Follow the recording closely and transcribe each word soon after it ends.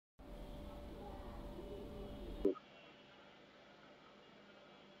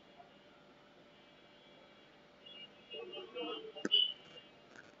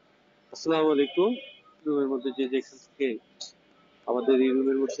আসসালামু আলাইকুম। রুমের মধ্যে যে যেখান থেকে আমাদের এই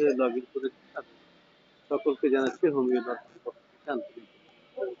রুমের মধ্যে লগ ইন করে তাদের সকলকে জানাচ্ছি হোমিও ডক্টর পক্ষ থেকে আন্তরিক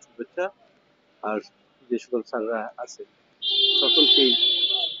শুভেচ্ছা। আর যে সকল স্যাররা আছে সকলকেই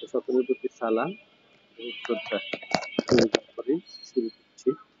সকলের প্রতি সালাম এবং শ্রদ্ধা নিবেদন করে শুরু করছি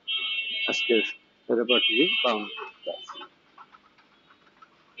আজকের রেপার্টরি 52 ক্লাস।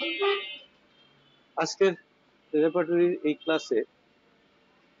 আজকের রেপার্টরির এই ক্লাসে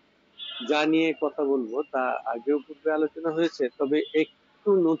যা নিয়ে কথা বলবো তা আগেও পূর্বে আলোচনা হয়েছে, তবে একটু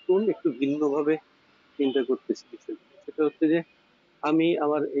নতুন, একটু ভিন্নভাবে চিন্তা করতেছি বিষয়গুলো। সেটা হচ্ছে যে আমি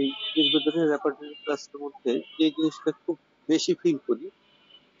আমার এই দীর্ঘদিনের রেপার্টরি ক্লাসের মধ্যে যে জিনিসটা খুব বেশি ফিল করি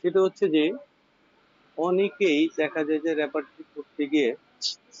সেটা হচ্ছে যে অনেকেই দেখা যায় যে রেপার্টরি করতে গিয়ে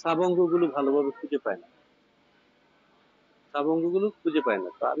সাবঙ্গগুলো ভালোভাবে খুঁজে পায় না, সাবঙ্গগুলো খুঁজে পায় না।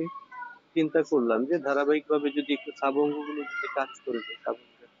 তো আমি চিন্তা করলাম যে ধারাবাহিকভাবে যদি একটু সাবঙ্গগুলো যদি কাজ করে দেয়, সাবঙ্গের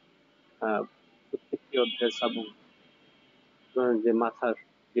প্রত্যেকটি অধ্যায়ের সাবঙ্গ, ধরেন যে মাথার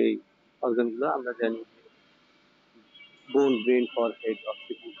যে অর্গানগুলো আমরা জানি, বোন, brain, forehead,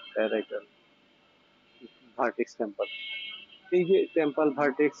 অক্সিপিট, parietal, vertex, temple. এই যে টেম্পল,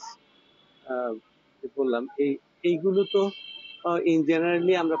 ভার্টেক্স বললাম, এইগুলো তো ইন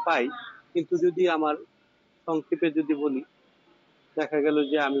জেনারেলি আমরা পাই, কিন্তু যদি আমার সংক্ষেপে যদি বলি, দেখা গেল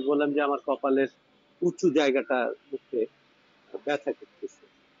যে আমি বললাম যে আমার কপালের উঁচু জায়গাটা মুখে ব্যথা করতেছে,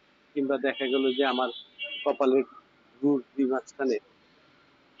 কিংবা দেখা গেল যে আমার কপালের রুট দুই মাঝখানে,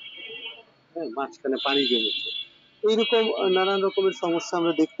 হ্যাঁ, মাঝখানে পানি জমেছে। এইরকম নানান রকমের সমস্যা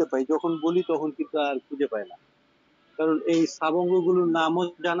আমরা দেখতে পাই। যখন বলি তখন কিন্তু আর খুঁজে পাই না, কারণ এই সাবঙ্গগুলোর নামও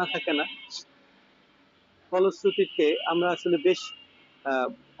জানা থাকে না। ফলশ্রুতিতে আমরা আসলে বেশ আহ,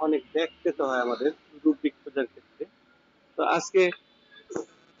 অনেক ব্যাক পেতে হয় আমাদের রূপদিক খোঁজার ক্ষেত্রে। তো আজকে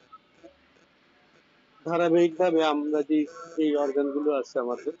ধারাবাহিক ভাবে আমরা যে এই অর্গান গুলো আছে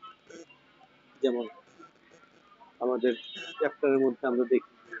আমাদের, যেমন আমাদের চ্যাপ্টারের মধ্যে আমরা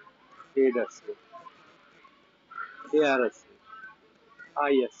দেখি হেড আছে, এয়ার আছে,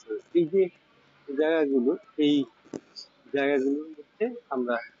 আই আছে, এই যে জায়গাগুলো, এই জায়গাগুলোর মধ্যে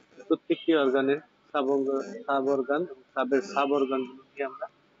আমরা প্রত্যেকটি অর্গানের সাব সাব অর্গান এবং সাব অর্গান গুলো নিয়ে আমরা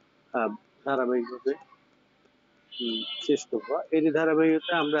ধারাবাহিকভাবে শেষ করবো। এর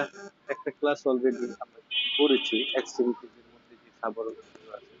ধারাবাহিকতা আমরা একটা ক্লাস অলরেডি আমরা করেছি, এক্সট্রিমিটিস এর মধ্যে যে সাব অর্গান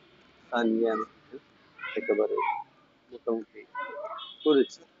গুলো আছে তা নিয়ে আমি একেবারে মোটামুটি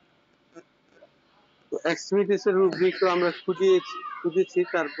করেছি। তো এক্সট্রিমিটিস এর রুব্রিক তো আমরা খুঁজেছি,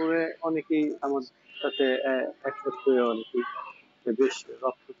 তারপরে অনেকেই আমার সাথে একসাথে হয়ে অনেকেই বেশ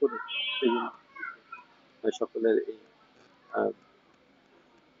রক্ত করেছে। সেই জন্য সকলের এই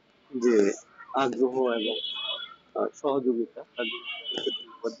যে আগ্রহ এবং সহযোগিতা তার জন্য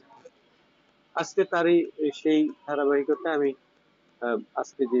ধন্যবাদ। আজকে তারই সেই ধারাবাহিকতা আমি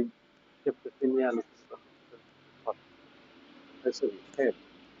আজকে যে চ্যাপ্টারটি নিয়ে আলোচনা করব,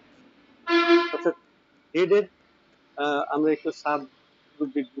 অর্থাৎ হেডের আমরা একটু সাব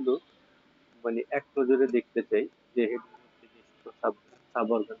রুব্রিক গুলো মানে এক নজরে দেখতে চাই, যে হেডের মধ্যে যে সাব সাব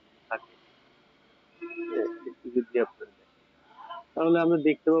অর্গান থাকে, একটু যদি আপনারা দেখেন তাহলে আমরা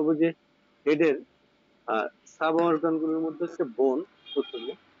দেখতে পাবো যে হেডের সাব অর্গান গুলোর মধ্যে হচ্ছে বোন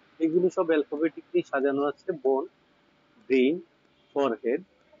প্রথমে। এগুলো সব অ্যালফাবেটিকলি সাজানো আছে: বোন, ব্রেইন, ফরহেড,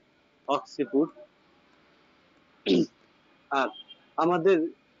 অক্সিপুট। আর আমাদের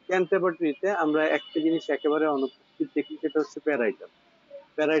ক্যান্টারবারিতে আমরা একটা জিনিস একেবারে অনুপস্থিত দেখি, সেটা হচ্ছে প্যারাইটাল।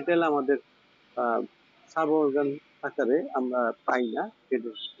 প্যারাইটাল আমাদের সাব অর্গান আকারে আমরা পাই না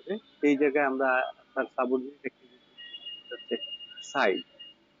হেডের ভিতরে। সেই জায়গায় আমরা তার সাবঅর্ডিনেট একটি হচ্ছে সাইড।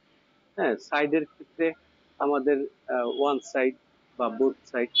 হ্যাঁ, সাইডের ক্ষেত্রে আমাদের ওয়ান সাইড বা বোথ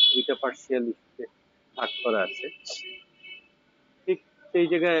সাইড দুইটা পার্সিয়াল ভাগ করা আছে। ঠিক সেই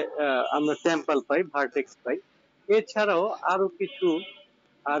জায়গায় আমরা টেম্পল পাই, ভার্টেক্স পাই। এছাড়াও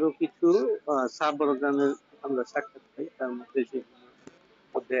আরো কিছু সাব অর্গানের আমরা সাক্ষাৎ পাই। তার মধ্যে সেগুলোর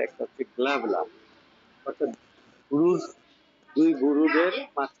মধ্যে একটা হচ্ছে গ্লাভলা, অর্থাৎ দুই গুরুদের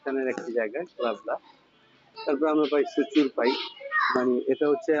মাঝখানের একটি জায়গায় গ্লাভলা। তারপর আমরা পাই সুচুর পাই, মানে এটা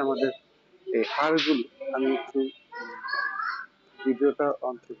হচ্ছে আমাদের এই হাড়গুলো। আমি একটু ভিডিওটা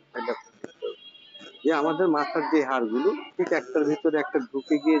অন করে যে আমাদের মাথার যে হাড়গুলো ঠিক একটার ভিতরে একটা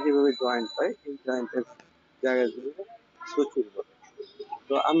ঢুকে গিয়ে যেভাবে জয়েন্ট হয়, এই জয়েন্টের জায়গাগুলো সুচুর বলে।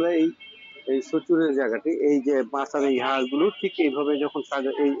 তো আমরা এই এই সুচুরের জায়গাটি, এই যে মাথার এই হাড়গুলো ঠিক এইভাবে যখন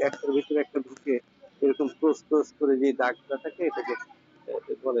এই একটার ভিতরে একটা ঢুকে এরকম ক্রস ক্রস করে যে দাগটা থাকে, এটাকে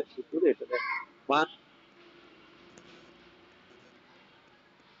বলে সুচুর।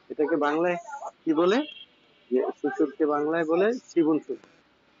 এটাকে বাংলায় কি বলে, যে সুচুরকে বাংলায় বলে শিবন সুচুর।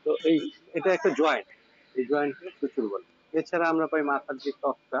 তো এটা একটা জয়েন্ট, এই জয়েন্টকে সুচুর বলে। এছাড়া আমরা পাই মাথার যে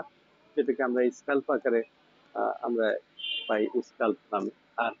ত্বকটা, যেটাকে আমরা স্কাল্প আকারে আমরা পাই স্কাল্প নামে।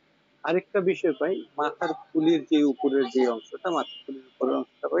 আর আরেকটা বিষয় পাই, মাথার খুলির যে উপরের যে অংশটা, মাথার খুলির উপরের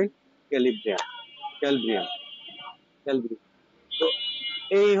অংশটা পাই ক্যালিব্রিয়াম, ক্যালব্রিয়াম, ক্যালব্রিয়াম। তো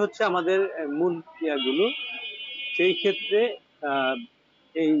এই হচ্ছে আমাদের মূল ক্রিয়াগুলো। সেই ক্ষেত্রে আহ,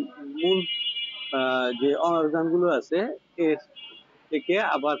 এই মূল যে অর্গান গুলো আছে এর থেকে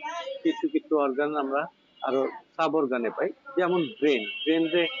আবার কিছু কিছু অর্গান আমরা আরো সাব অর্গানে পাই। যেমন ব্রেন, ব্রেন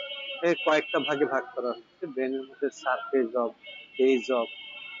রে কয়েকটা ভাগে ভাগ করা হচ্ছে। ব্রেনের মধ্যে surface of, base of,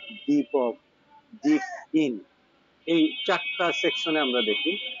 deep of, deep in, এই চারটা সেকশনে আমরা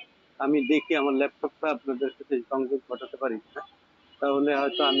দেখি। আমি দেখি আমার ল্যাপটপটা আপনাদের সাথে সংযোগ ঘটাতে পারি না, তাহলে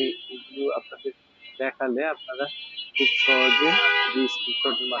হয়তো আমি এগুলো আপনাদের দেখালে আপনারা খুব সহজে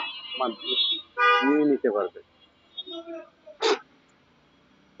স্ক্রিনশটের মাধ্যমে নিয়ে নিতে পারবেন।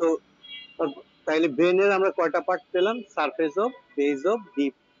 তো তাইলে ব্রেনের আমরা কয়টা পার্ট পেলাম? Surface of, base of,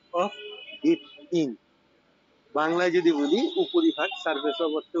 deep of, deep in. বাংলায় যদি বলি উপরিভাগ, সারফেস অফ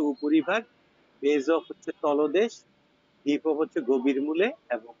হচ্ছে উপরিভাগ, বেজ অফ হচ্ছে তলদেশ, ডিপ অফ হচ্ছে গভীর মূলে,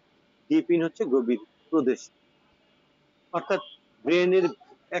 এবং ডিপ ইন হচ্ছে গভীর প্রদেশ। অর্থাৎ ব্রেনের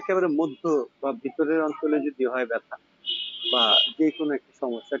একেবারে মধ্য বা ভিতরের অঞ্চলে যদি হয় ব্যথা বা যে কোনো একটা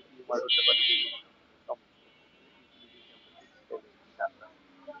সমস্যা, টিউমার হতে পারে,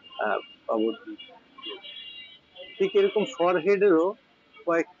 ঠিক এরকম ফরহেডেরও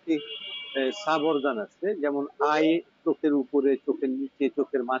কয়েকটি সাব অর্গান আছে। যেমন আই চোখের উপরে, চোখের নিচে,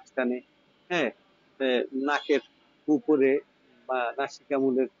 চোখের মাঝখানে, হ্যাঁ, নাকের উপরে বা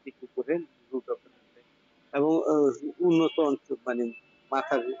নাসিকামূলের ঠিক উপরে, এবং উন্নত অঞ্চল মানে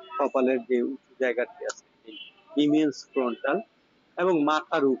মাথার কপালের যে উঁচু জায়গাটি আছে ইমিউন্স ফ্রন্টাল, এবং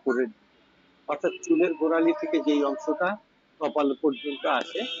মাথার উপরের, অর্থাৎ চুলের গোড়ালি থেকে যেই অংশটা কপাল পর্যন্ত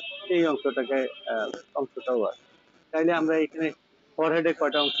আসে সেই অংশটাকে অংশটাও আছে। তাইলে আমরা এখানে ফরহেডে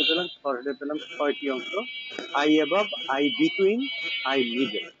কয়টা অংশ পেলাম? ফরহেডে পেলাম 6টি অংশ। I above, I between, I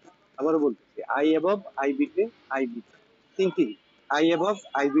middle. আবারও বলতেছি, I above, I between, I middle, তিনটি। I above,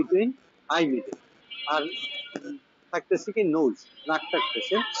 I between, I middle. আর থাকতেছে কি নোজ, নাক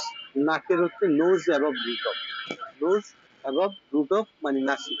থাকতেছে। নাকের হচ্ছে nose above root of, nose above root of মানে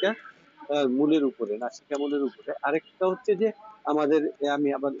নাসিকা মূলের উপরে, নাসিকা মূলের উপরে। আরেকটা হচ্ছে যে আমাদের, আমি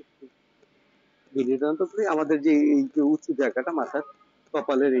আবার নির্ধারণ করি, আমাদের যে এই যে উঁচু জায়গাটা মাথার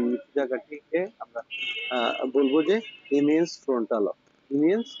কপালের এই উঁচু জায়গাটিকে আমরা বলবো যে ইমিয়েন্স ফ্রন্টাল অফ,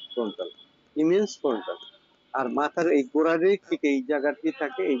 ইমিয়েন্স ফ্রন্টাল, ইমিয়েন্স ফ্রন্টাল। আর মাথার এই গোড়ার ঠিক এই জায়গাটি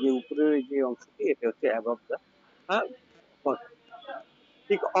থাকে, এই যে উপরের এই যে অংশটি, এটা হচ্ছে অ্যাবভ দা।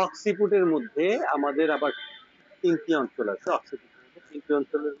 ঠিক অক্সিপুটের মধ্যে আমাদের আবার তিনটি অঞ্চল আছে। অক্সিপুটের মধ্যে তিনটি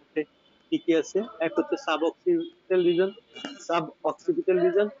অঞ্চলের মধ্যে কি কি আছে? এক হচ্ছে sub occipital reason, sub occipital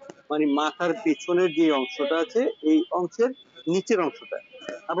reason মানে মাথার পেছনের যে অংশটা আছে এই অংশের নিচের অংশটা।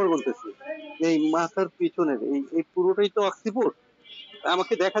 আবার বলতেছি, এই মাথার পিছনের এই এই পুরোটাই তো অক্সিপুট।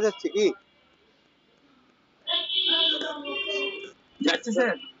 আমাকে দেখা যাচ্ছে কি? যাচ্ছে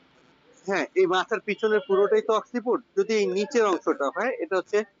স্যার? হ্যাঁ, এই মাথার পিছনের পুরোটাই তো অক্সিপুট। যদি এই নিচের অংশটা হয়, এটা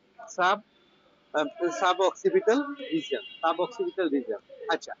হচ্ছে sub sub occipital region, sub occipital region.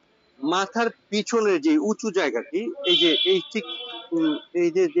 আচ্ছা, মাথার পিছনের যে উঁচু জায়গাটি, এই যে এই ঠিক এই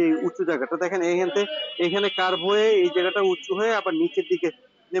যে যে উঁচু জায়গাটা দেখেন, এখানে কার্ভ হয়ে এই জায়গাটা উঁচু হয়ে আবার নিচের দিকে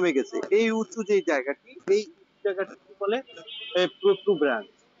নেমে গেছে। এই উঁচু যে জায়গাটি, এই জায়গাটি কি বলে? প্রোটুব্রাঞ্চ,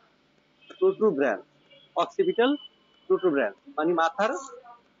 প্রোটুব্রাঞ্চ, অক্সিপিটাল প্রোটুব্রাঞ্চ মানে মাথার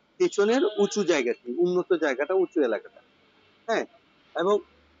পেছনের উঁচু জায়গাটি, উন্নত জায়গাটা, উঁচু এলাকাটা। হ্যাঁ, এবং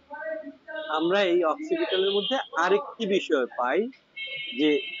আমরা এই অক্সিপিটালের মধ্যে আরেকটি বিষয় পাই যে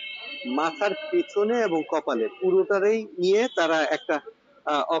মাথার পেছনে এবং কপালে পুরোটারই নিয়ে তারা একটা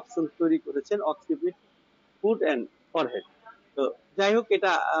অপশন তৈরি করেছেন, অক্সিপিট, ফুট এন্ড ফরহেড। তো যাই হোক,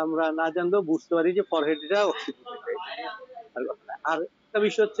 এটা আমরা না জানলেও বুঝতে পারি যে ফরহেডটা অক্সিপিট। আর একটা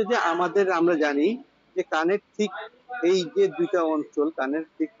বিষয় হচ্ছে যে আমাদের, আমরা জানি যে কানের ঠিক এই যে দুইটা অঞ্চল, কানের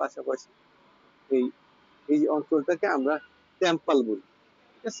ঠিক পাশাপাশি এই এই অঞ্চলটাকে আমরা টেম্পাল বলি।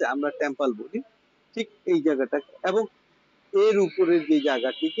 ঠিক আছে, আমরা টেম্পাল বলি ঠিক এই জায়গাটাকে, এবং এর উপরের যে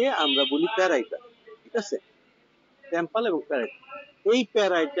জায়গাটিকে আমরা বলি প্যারাইটাল। ঠিক আছে, টেম্পাল এবং প্যারাইটাল। এই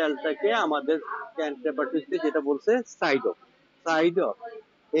প্যারাইটালটাকে আমাদের ক্যান্টারবারিতে যেটা বলছে সাইড অফ, সাইড অফ,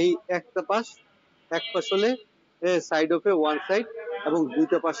 এই একটা পাশ, এক পাশ হলে side of A one side, এবং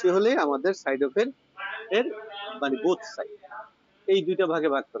দুইটা পাশে হলে আমাদের সাইড অফ এর মানে বোথ সাইড, এই দুইটা ভাগে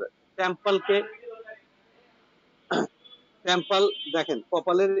ভাগ করে। টেম্পলকে, টেম্পল দেখেন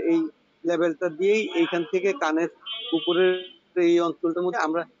কপালের এই লেভেলটা দিয়েই এইখান থেকে কানের উপরের এই অঞ্চলটার মধ্যে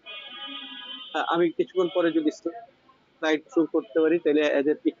আমরা, আমি কিছুক্ষণ পরে যদি স্লাইড শো করতে পারি তাহলে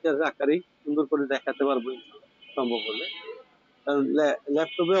এদের পিকচার আকারেই সুন্দর করে দেখাতে পারবো সম্ভব হলে।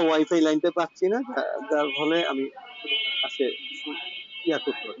 ল্যাপটপে ওয়াইফাই লাইনটা পাচ্ছি না, যার ফলে আমি আছে ইয়া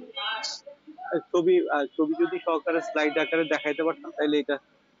করতে পারি। ছবি যদি সহকারে স্লাইড আকারে দেখাইতে পারতাম তাহলে এটা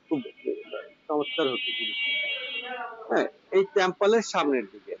খুব চমৎকার হতো জিনিসটা। হ্যাঁ, এই টেম্পলের সামনের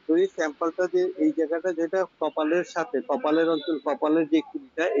দিকে, তো এই টেম্পলটা যে এই জায়গাটা যেটা কপালের সাথে, কপালের অঞ্চল, কপালের যে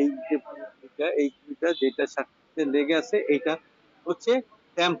কুড়িটা, এই যে কুড়িটা, এই কুড়িটা যেটার সাথে লেগে আছে, এইটা হচ্ছে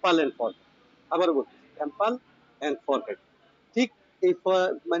টেম্পল এন্ড ফরহেড। আবার বলছি, টেম্পল এন্ড ফরহেড। ঠিক এই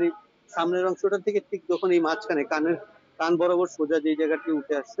মানে সামনের অংশটা থেকে ঠিক যখন এই মাঝখানে কানের কান বরাবর সোজা যে জায়গাটি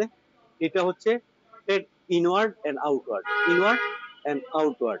উঠে আসছে, এটা হচ্ছে head inward and outward, inward and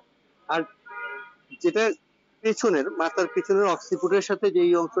outward. আর যেটা পেছনের মাথার পিছনের অক্সিপুটের সাথে যে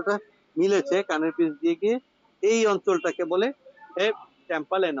অংশটা মিলেছে কানের পিছ দিয়ে গিয়ে, এই অঞ্চলটাকে বলে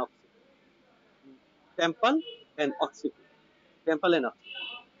temple and অক্সিপুট, temple and অক্সিপুট, temple and অক্সিপুট।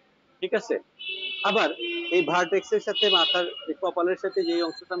 ঠিক আছে। আবার এই ভার্টেক্স এর সাথে মাথার কপালের সাথে যে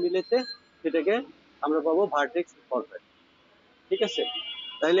অংশটা মিলেছে সেটাকে আমরা পাবো ভার্টেক্স ফরহেড। ঠিক আছে।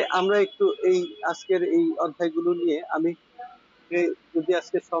 তাইলে আমরা একটু এই আজকের এই অধ্যায়গুলো নিয়ে আমি, যদি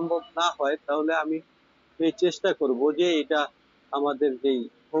আজকে সম্ভব না হয় তাহলে আমি এই চেষ্টা করব যে এটা আমাদের যেই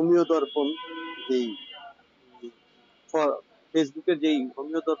হোমিও দর্পণ, যেই ফেসবুকের যেই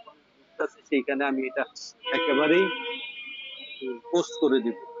হোমিও দর্পণ আছে সেইখানে আমি এটা একেবারেই পোস্ট করে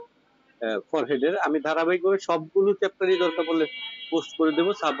দিব। ফরহেডের আমি ধারাবাহিকভাবে সবগুলো চ্যাপ্টারই দরকার পড়লে পোস্ট করে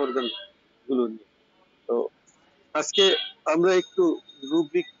দেবো সাব অর্গান গুলো নিয়ে। তো আজকে আমরা একটু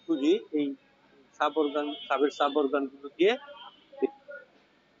রুব্রিক খুঁজি এই সাব অর্গান, সাব অর্গান গুলো দিয়ে।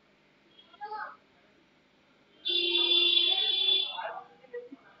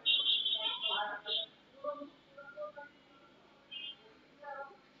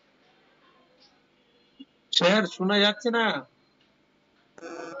 স্যার শোনা যাচ্ছে না।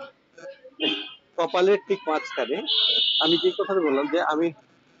 কপালের ঠিক মাঝখানে আমি যে কথাটা বললাম যে আমি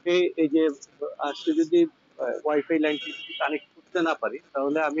এই যে আজকে যদি ওয়াইফাই লাইনটি কানেক্ট করতে না পারি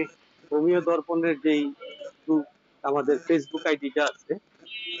তাহলে আমি হোমিও দর্পণের যেই আমাদের ফেসবুক আইডিটা আছে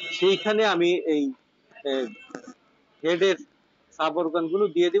সেইখানে আমি এই হেডের সাব অর্গান গুলো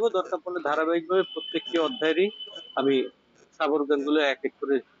দিয়ে দিব। দরকার পড়লে ধারাবাহিকভাবে প্রত্যেকটি অধ্যায়েরই আমি সাব অর্গান গুলো এক এক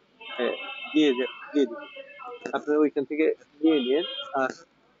করে দিয়ে দিয়ে দিব, আপনারা ওইখান থেকে নিয়ে নিন। আর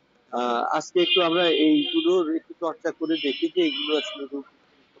আজকে একটু আমরা এইগুলোর একটু চর্চা করে দেখি যে এইগুলো আসলে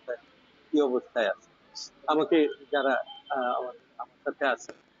কোথায় কি অবস্থায় আছে। আমাকে যারা আমার সাথে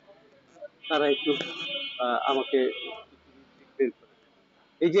আছে তারা একটু আমাকে বের করে।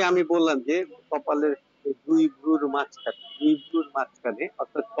 এই যে আমি বললাম যে কপালের দুই ভ্রুর মাঝখানে, দুই ভ্রুর মাঝখানে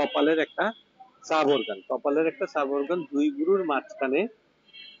অর্থাৎ কপালের একটা সাব অর্গান, কপালের একটা সাব অর্গান দুই ভ্রুর মাঝখানে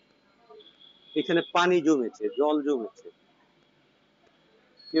এখানে পানি জমেছে, জল জমেছে।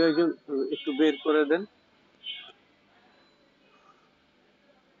 কেউ একজন একটু বের করে দেন।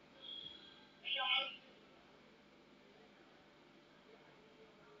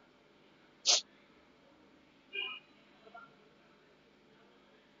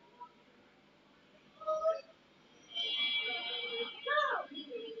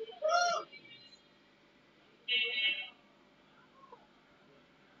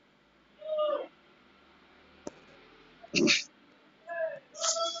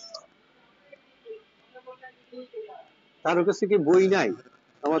 কারো কাছে কি বই নাই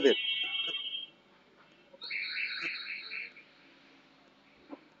আমাদের?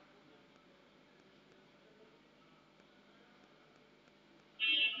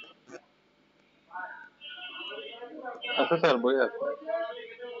 আচ্ছা স্যার, বই আছে।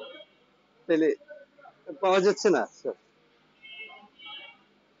 তাহলে পাওয়া যাচ্ছে না স্যার?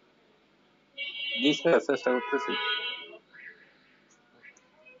 জি স্যার, চেষ্টা করতেছি।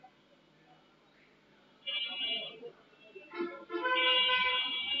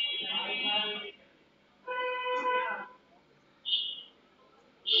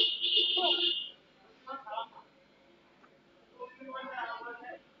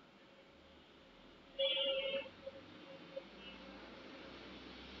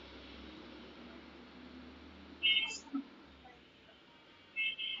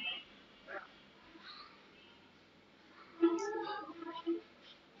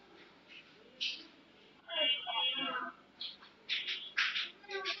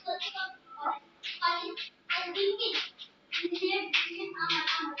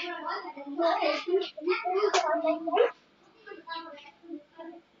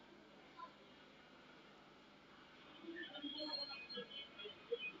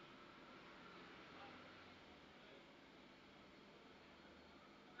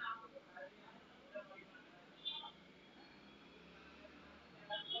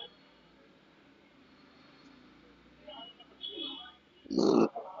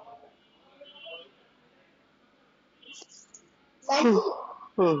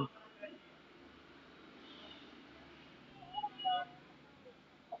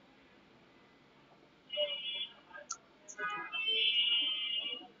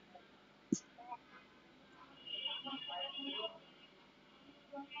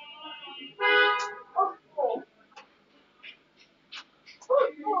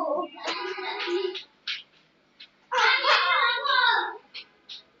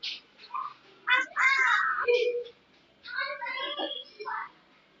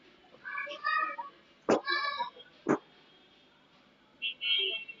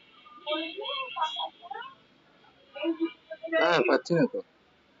 হ্যাঁ পাচ্ছি না তো।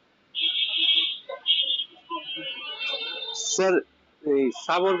 স্যার, এই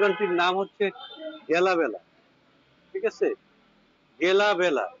সাব অর্গানটির নাম হচ্ছে গেলাবেলা, ঠিক আছে?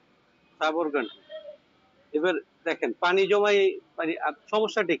 গেলাবেলা সাব অর্গানটি। এবার দেখেন পানি জমায়, মানে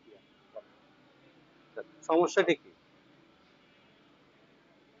সমস্যাটা কি? সমস্যাটা কি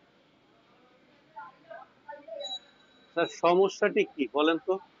স্যার, সমস্যাটি কি বলেন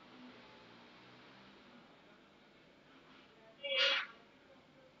তো?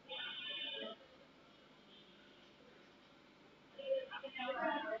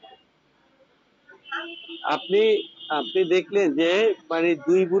 আপনি আপনি দেখলেন যে মানে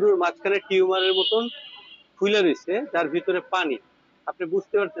দুই বুড়োর মাঝখানে টিউমারের মতন ফুলে রয়েছে, যার ভিতরে পানি। আপনি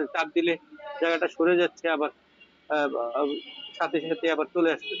বুঝতে পারছেন চাপ দিলে জায়গাটা সরে যাচ্ছে, আবার আহ, আহ, সাথে সাথে আবার চলে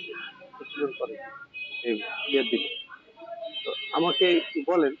আসতেছে কিছুক্ষণ পরে এই ইয়ের দিকে। তো আমাকে একটু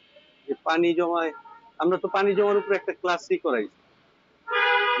বলেন যে পানি জমায়, আমরা তো পানি জমার উপরে একটা ক্লাসই করাইছি,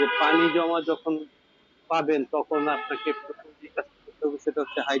 যে পানি জমা যখন পাবেন তখন আপনাকে প্রথম যে কাজটা করতে হবে সেটা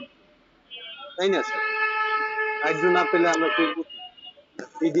হচ্ছে হাইড্রো, তাই না স্যার? হাইড্রো না পেলে আমরা করবো কি?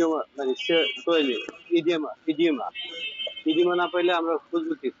 ইডিওমা, মানে সোয়েলিং, ইডিএমা ইডিএমা ইডিমা না পাইলে আমরা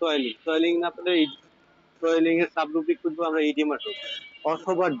খুঁজবো কি? সোয়েলিং, সোয়েলিং না পেলে সোয়েলিং এর সাবরুবিক খুঁজবো আমরা ইডিমাটোস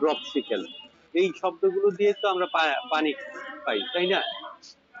অথবা ড্রপসিকেল। এই শব্দগুলো দিয়ে তো আমরা পানি পাই, তাই না?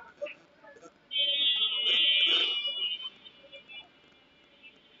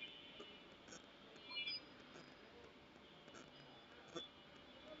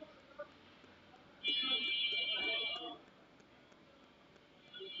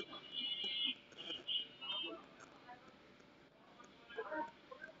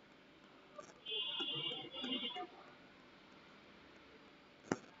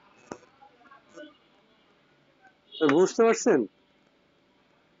 তো বুঝতে পারছেন?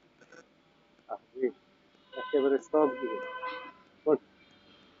 আপনি একেবারে সব দিকে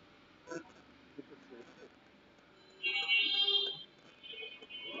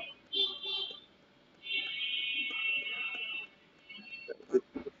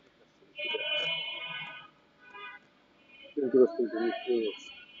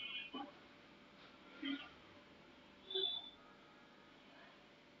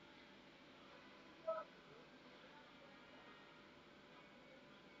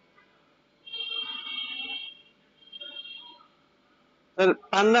স্যার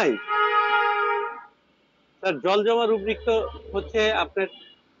পান নাই? স্যার জল জমা রুব্রিক তো হচ্ছে আপনার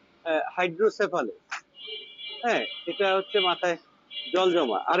হাইড্রোসেফালে। হ্যাঁ, এটা হচ্ছে মাথায় জল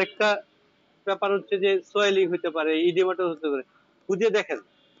জমা। আরেকটা ব্যাপার হচ্ছে যে সোয়েলিং হতে পারে, ইডিমাটো হতে পারে, খুঁজে দেখেন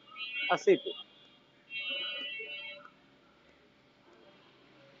আছেই তো।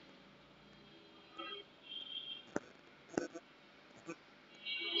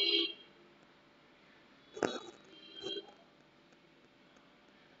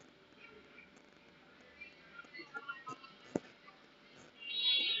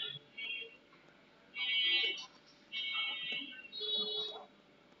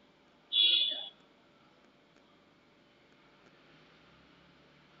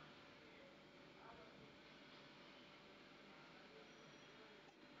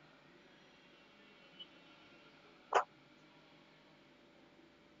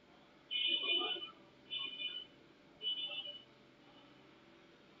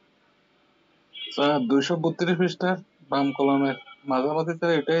 স্যার 232 পৃষ্ঠার বাম কলমের মাঝামাঝি,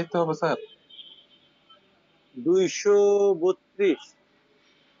 স্যার এটাই তো হবে স্যার। 232,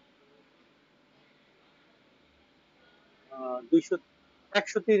 200,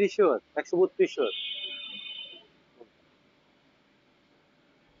 130 ওয়াট, 132 ওয়াট,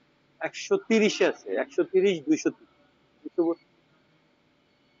 130 আছে, 130, 230,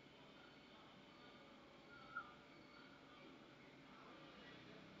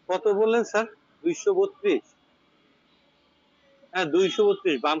 কত বললেন স্যার? 232? হ্যাঁ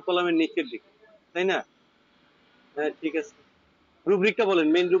 232 বাম কলামের নিচের দিকে, তাই না? হ্যাঁ ঠিক আছে, রুব্রিকটা বলেন,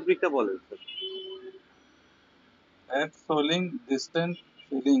 মেইন রুব্রিকটা বলেন স্যার। এট সোলিং ডিস্টেন্ট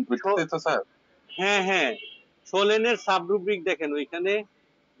ফিলিং, ওইটাই তো স্যার। হ্যাঁ হ্যাঁ, শোলেনের সাবরুব্রিক দেখেন ওইখানে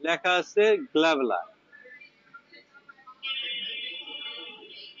লেখা আছে গ্লাভলা।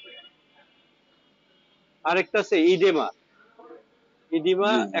 আরেকটা আছে ইডেমা।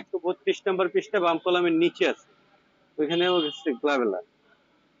 ইডিমা জি 132 নম্বর পৃষ্ঠা বাম কলামের নিচে আছে, ওইখানেও হচ্ছে গ্লাভেলা।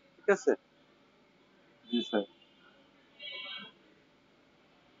 ঠিক আছে। জি স্যার,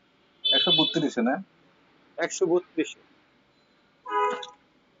 132 না? 132।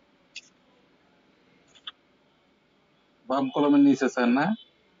 বাম কলমের নিচে স্যার না?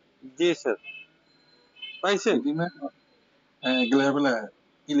 জি স্যার, পাইছেন? এডিমা, গ্লোবালা,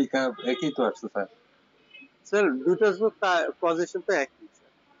 ইলিকা একই তো আসছে স্যার। স্যার দুটো পজিশন তো একই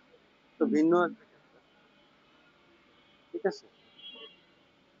স্যার, তো ভিন্ন আর কি। ঠিক আছে।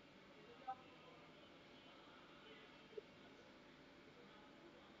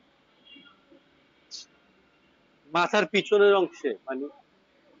 মাথার পিছনের অংশে মানে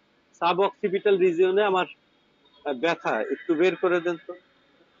সাব অক্সিপিটাল রিজিয়নে আমার ব্যথা, একটু বের করে দেন তো।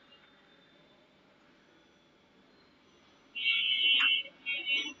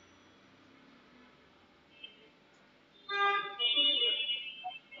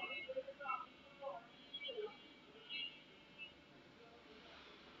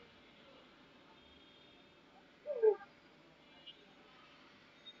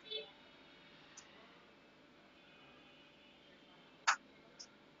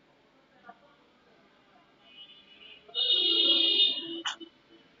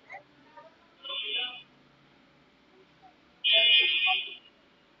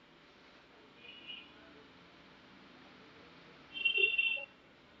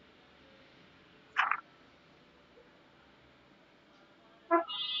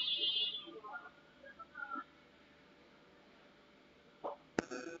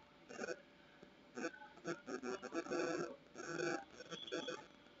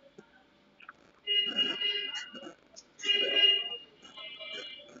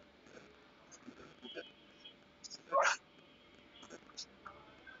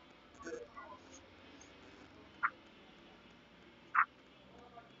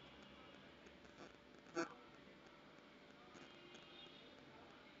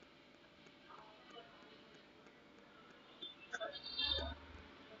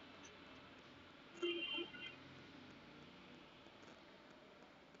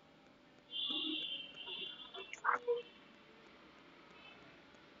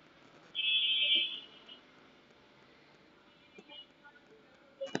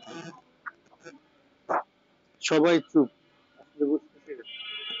 সবাই চুপ, আসলে বুঝতেছি না।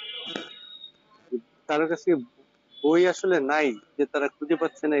 কারো কাছে বই আসলে নাই, যে তারা খুঁজে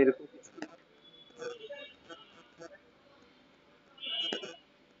পাচ্ছে না এরকম কিছু।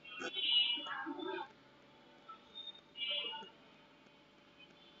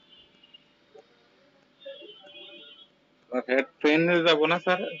 হেড পেনে যাব না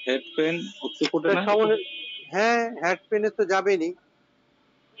স্যার? হেড পেন অক্সিফোর্ডে স্যার না? সমস্যা, হ্যাঁ হ্যাড পেনে তো যাবেনই,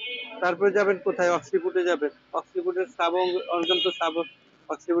 তারপরে যাবেন কোথায়? অক্সিফুডে যাবেন। অক্সিফুডের সাব অর্গান তো সাব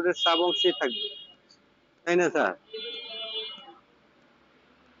অক্সিফুডের সাব অংশেই থাকবে, তাই না স্যার?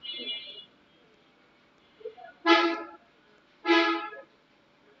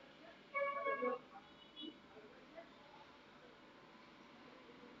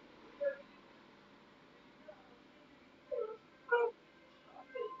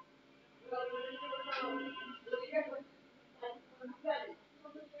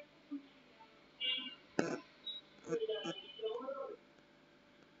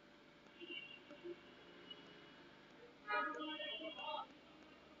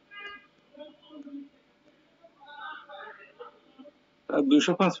 স্যার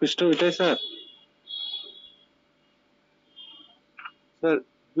 205 পৃষ্ঠা ওইটাই স্যার? স্যার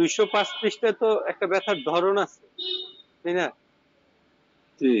 205 পৃষ্ঠায় তো একটা ব্যথার ধরন আছে, তাই না?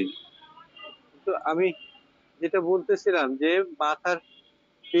 জি তো আমি যেটা বলতেছিলাম যে মাথার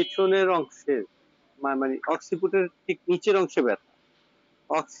পেছনের অংশে মানে অক্সিপুটের ঠিক নিচের অংশে ব্যথা,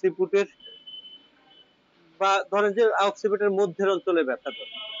 অক্সিপুটের বা ধরেন যে অক্সিপুটের মধ্যের অঞ্চলে ব্যথা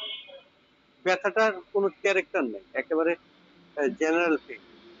ধরে, ব্যথাটার কোনো ক্যারেক্টার নেই, একেবারে জেনারেল পেইন।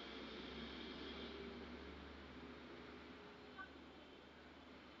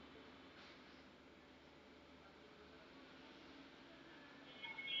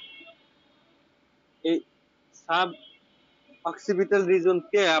 এই সাব অক্সিপিটাল রিজন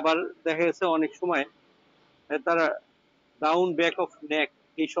কে আবার দেখা গেছে অনেক সময় তারা ডাউন ব্যাক অফ নেক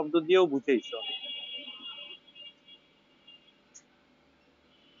এই শব্দ দিয়েও বুঝাইছে অনেক।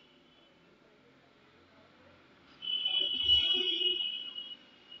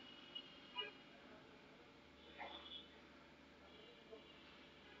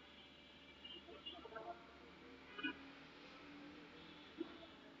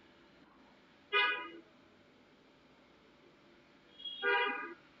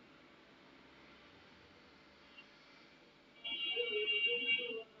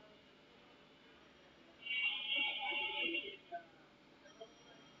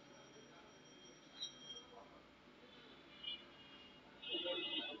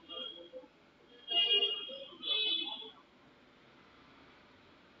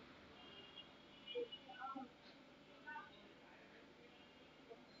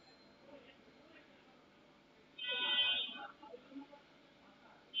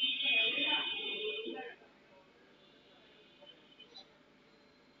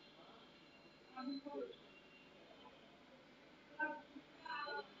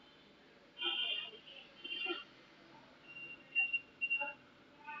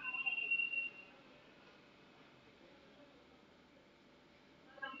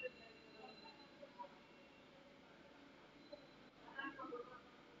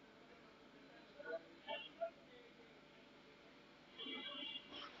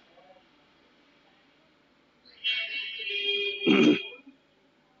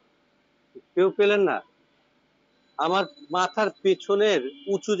 কেউ পেলেন না? আমার মাথার পেছনের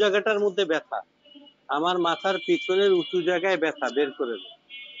উঁচু জায়গাটার মধ্যে ব্যথা, আমার মাথার পিছনের উঁচু জায়গায় ব্যথা, বের করে দেন।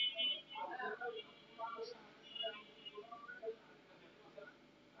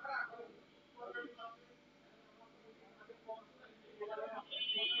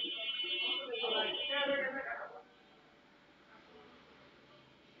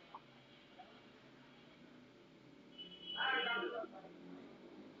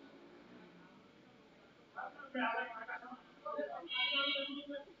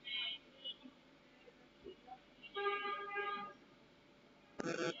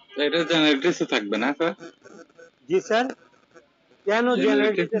 এটা জেনারেটরিসে থাকবে না স্যার? জি স্যার। কেন জেনারেটরিস।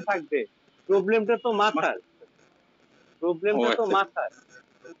 জেনারেটরিতে থাকবে? প্রবলেমটা তো মাথার, ও প্রবলেমটা তো আচ্ছা। মাথার,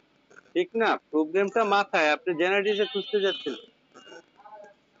 ঠিক না? প্রবলেমটা মাথায়, আপনি জেনারেটরিতে খুঁজতে যাচ্ছেন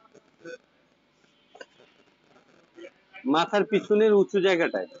মাথার পিছনের উঁচু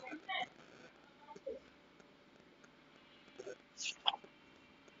জায়গাটায়।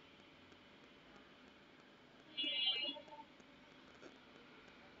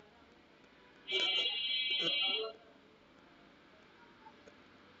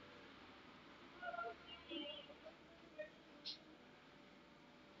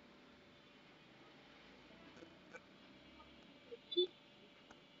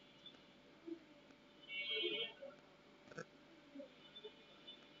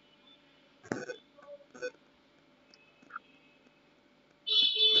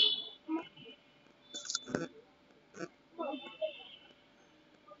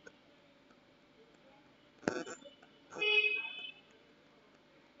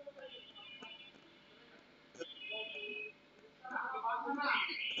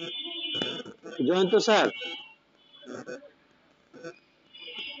 জয়ন্ত স্যার,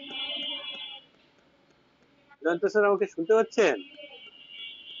 জয়ন্ত স্যার আমাকে শুনতে পাচ্ছেন?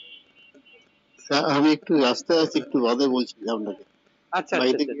 আমি একটু রাস্তায় আছি, একটু বাদে বলছি আপনাকে। আচ্ছা আচ্ছা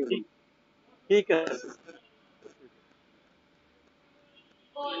বাড়িতে আচ্ছা, গিয়ে ঠিক, ঠিক আছে।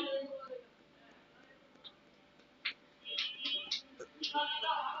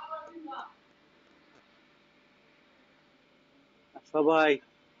 সবাই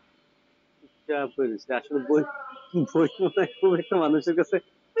চুপচাপ হয়ে রয়েছে। আসলে বই, বই মনে হয় খুব একটা মানুষের কাছে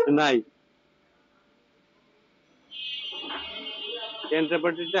নাই।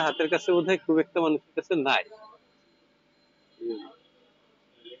 এন্টারপ্রেটারটা হাতের কাছে বোধহয় খুব একটা মানুষের কাছে নাই।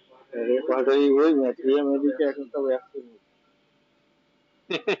 পাঠাই হয়ে গেছে এদিকে এখন সব একসঙ্গে।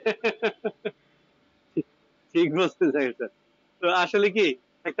 ঠিক বলতে চাইছেন। তো আসলে কি,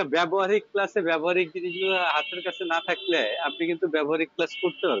 একটা ব্যবহারিক ক্লাসে ব্যবহারিক জিনিসগুলো হাতের কাছে না থাকলে আপনি কিন্তু ব্যবহারিক ক্লাস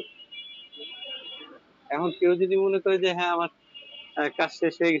করতে পারবেন। এখন কেউ যদি মনে করে যে হ্যাঁ আমার কাজ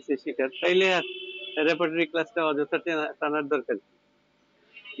শেষ হয়ে গেছে শেখার, তাইলে আর রেপার্টরি ক্লাসটা অযথা টানার দরকার কি?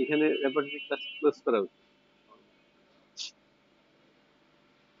 এখানে রেপার্টরি ক্লাস ক্লোজ করা উচিত।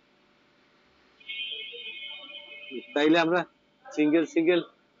 তাইলে আমরা সিঙ্গেল সিঙ্গেল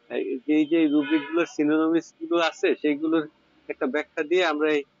যে রুব্রিক গুলোর সিনোনিমস গুলো আছে সেইগুলোর একটা ব্যাখ্যা দিয়ে আমরা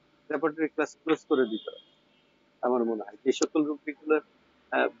এই রেপার্টরি ক্লাস ক্লোজ করে দিতে হবে। আমার মনে হয় যে সকল রুব্রিক গুলো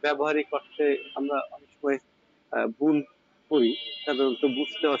ব্যবহারিক অর্থে আমরা অনেক সময় ভুল করি, সাধারণত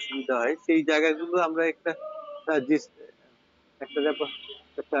বুঝতে অসুবিধা হয়, সেই জায়গাগুলো আমরা একটা একটা ব্যাপার,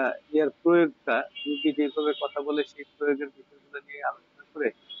 একটা ইয়ার প্রয়োগটা, রুগী যেভাবে কথা বলে সেই প্রয়োগের বিষয়গুলো নিয়ে আলোচনা করে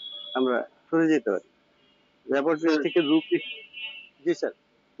আমরা সরে যেতে পারি ল্যাবরেটরি থেকে রুগী। জি স্যার,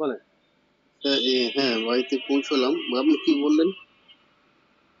 বলেন। হ্যাঁ, বাড়িতে পৌঁছলাম। আপনি কি বললেন?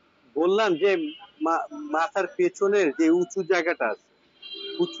 বললাম যে মাথার পেছনের যে উঁচু জায়গাটা আছে,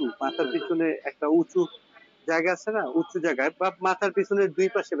 উঁচু মাথার পিছনে একটা উঁচু জায়গা আছে না, উঁচু জায়গায় বা মাথার পিছনের দুই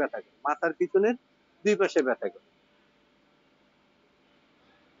পাশে ব্যথা করে, মাথার পিছনের দুই পাশে ব্যথা করে।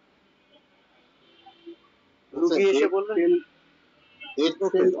 রুগী এসে বললেন হেড ওকে,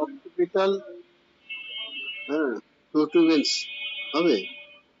 ফেল অক্সিপিটাল, হ্যাঁ, প্রোটুবেন্স হবে।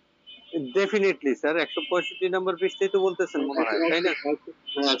 ডেফিনেটলি স্যার, 165 নম্বর পৃষ্ঠায় তো বলতেছেন মনে হয়, তাই না?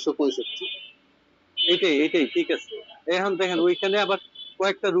 হ্যাঁ, 165। এটাই এটাই ঠিক আছে। এখন দেখেন ওইখানে আবার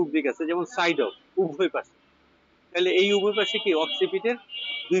কয়েকটা রুব্রিক আছে, যেমন সাইড অফ, উভয় পাশে। তাহলে এই উভয় পাশে কি অক্সিপিটের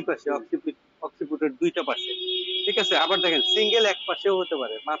দুই পাশে, অক্সিপিটের দুইটা পাশে, ঠিক আছে। আবার দেখেন সিঙ্গেল এক পাশেও হতে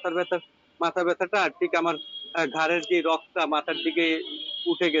পারে। মাথার ব্যথা, মাথা ব্যথাটা ঠিক আমার ঘাড়ের যে রক্তটা মাথার দিকে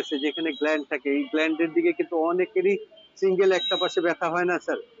উঠে গেছে, যেখানে গ্ল্যান্ড থাকে, এই গ্ল্যান্ডের দিকে কিন্তু অনেকেরই সিঙ্গেল একটা পাশে ব্যথা হয় না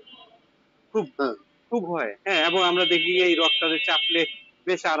স্যার? খুব হ্যাঁ, খুব হয়, হ্যাঁ। এবং আমরা দেখি এই রক্তটাতে চাপলে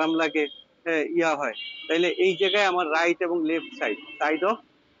বেশ আরাম লাগে, ইয়া হয়। তাইলে এই জায়গায় আমার রাইট এবং left side, side of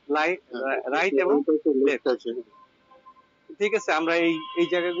right এবং লেফট, লেফট আছে। ঠিক আছে। আমরা এই এই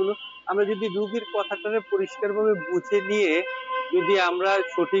জায়গাগুলো আমরা যদি রুগীর কথাটা পরিষ্কার ভাবে বুঝে নিয়ে যদি আমরা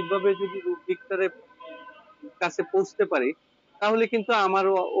সঠিকভাবে যদি রোগীটার কাছে পৌঁছতে পারি, তাহলে কিন্তু আমার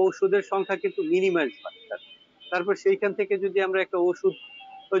ঔষধের সংখ্যা কিন্তু মিনিমাইজ হয়। তারপর সেইখান থেকে যদি আমরা একটা ওষুধ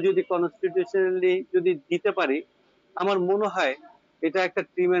যদি কনস্টিটিউশনালি যদি দিতে পারি, আমার মনে হয় এটা একটা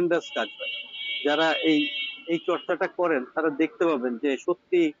ট্রিমেন্ডাস কাজ হয়। যারা এই এই চর্চাটা করেন তারা দেখতে পাবেন যে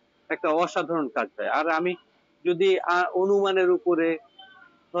সত্যি একটা অসাধারণ কাজ হয়। আর আমি যদি অনুমানের উপরে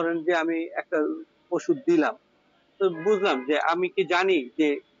ধরেন যে আমি একটা ওষুধ দিলাম, তো বুঝলাম যে আমি কি জানি যে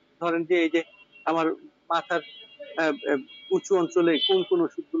ধরেন যে এই যে আমার মাথার উঁচু অঞ্চলে কোন কোন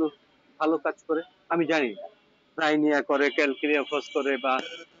ওষুধগুলো ভালো কাজ করে, আমি জানি না। রাইনিয়া করে, ক্যালকেরিয়াফস করে, বা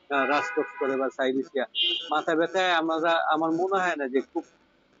রাসকস করে, বা সাইরিসিয়া। মাথা ব্যথায় আমার মনে হয় না যে খুব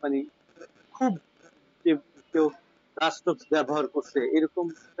মানে খুব যে কেউ রাসকস ব্যবহার করছে এরকম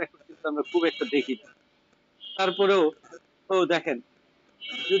প্র্যাকটিস কিন্তু আমরা খুব একটা দেখি না। তারপরেও ও দেখেন,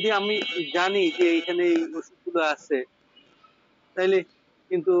 যদি আমি জানি যে এখানে এই ওষুধগুলো আছে, তাইলে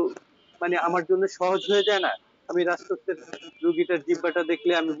কিন্তু মানে আমার জন্য সহজ হয়ে যায় না। আমি রাষ্ট্রত্বের রোগীটার জিহ্বাটা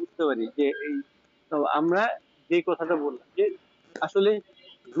দেখলে আমি বুঝতে পারি যে এই, তো আমরা যে কথাটা বললাম যে আসলে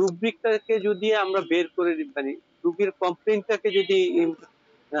রুব্রিকটাকে যদি আমরা বের করে মানে রোগীর কমপ্লেইনটাকে যদি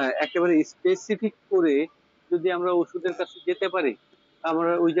একেবারে স্পেসিফিক করে যদি আমরা ওষুধের কাছে যেতে পারি,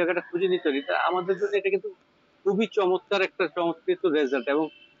 আমরা ওই জায়গাটা খুঁজে নিতে পারি, তা আমাদের জন্য এটা কিন্তু খুবই চমৎকার একটা চমৎকৃত রেজাল্ট। এবং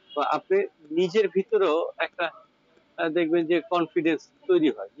আপনি নিজের ভিতরেও একটা দেখবেন যে কনফিডেন্স তৈরি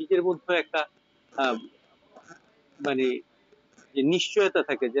হয়, নিজের মধ্যে একটা আহ, মানে যে নিশ্চয়তা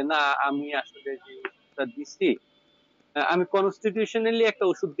থাকে যে না, আমি আসলে যে ওষুধটা দিচ্ছি, আমি কনস্টিটিউশনালি একটা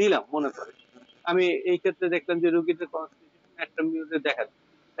ওষুধ দিলাম মনে করে, আমি এই ক্ষেত্রে দেখলাম যে রোগীদের কনস্টিটিউশন একটা মিনিটে দেখা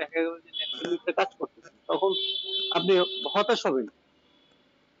গেল যে একটা মিনিটে কাজ করতেছে, তখন আপনি হতাশ হবেন।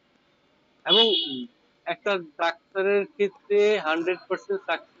 এবং একটা ডাক্তারের ক্ষেত্রে 100%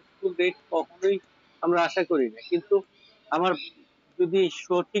 সাকসেসফুল রেট কখনোই আমরা আশা করি না, কিন্তু আমার যদি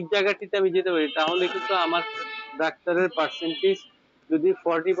সঠিক জায়গাটিতে আমি যেতে পারি, তাহলে কিন্তু আমার ডাক্তারের পার্সেন্টেজ যদি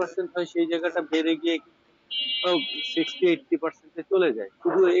 40% হয়, সেই জায়গাটা বেড়ে গিয়ে 60-80% চলে যায়,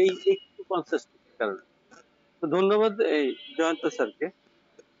 শুধু এই একটু কনসিস্টেন্সির কারণে। তো ধন্যবাদ এই জয়ন্ত স্যারকে।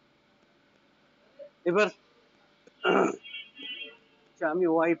 এবার আমি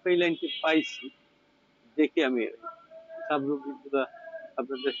ওয়াইফাই লাইনটি পাইছি, দেখি আমি সাবরুটিন গুলা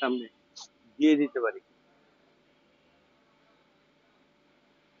আপনাদের সামনে দিয়ে দিতে পারি।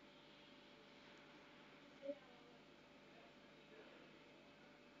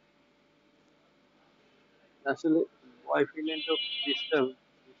 আসলে ওয়াইফাই লাইনটা ডিস্টার্ব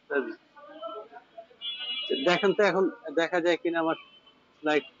দেখেন তো এখন দেখা যায় কিনা আমার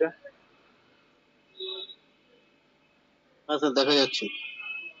স্লাইডটা। আচ্ছা, দেখা যাচ্ছে।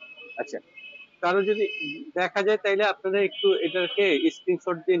 আচ্ছা, কারো যদি দেখা যায় তাইলে আপনারা একটু এটাকে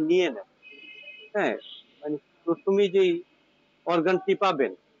স্ক্রিনশট দিয়ে নিয়ে নেন। হ্যাঁ, মানে প্রথমেই যেই অর্গানটি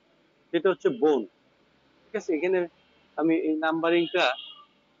পাবেন সেটা হচ্ছে বোন। ঠিক আছে, এখানে আমি এই নাম্বারিংটা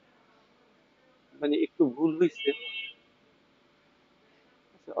মানে একটু ভুল হয়েছে,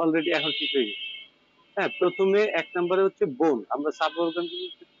 অলরেডি এখন ঠিক হয়ে গেছে। হ্যাঁ, প্রথমে 1 নম্বরে হচ্ছে বোন, আমরা সাব অর্গান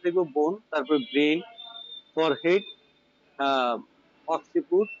দেখবো বোন, তারপর ব্রেন, ফরহেড,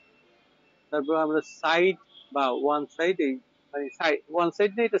 অক্সিপুট, তারপর আমরা সাইড বা ওয়ান সাইড, এই মানে ওয়ান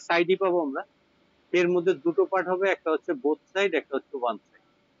সাইড না, এটা সাইডই পাবো আমরা। এর মধ্যে দুটো পার্ট হবে, একটা হচ্ছে বোথ সাইড, একটা হচ্ছে ওয়ান সাইড।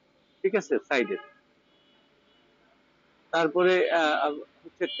 ঠিক আছে, সাইডের। তারপরে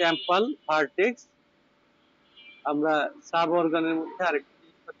হচ্ছে টেম্পাল, ভার্টেক্স। আমরা সাব অর্গানের মধ্যে আরেকটা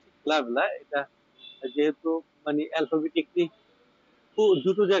জিনিস পাচ্ছি গ্লাভলা, এটা যেহেতু মানে অ্যালফাবেটিকলি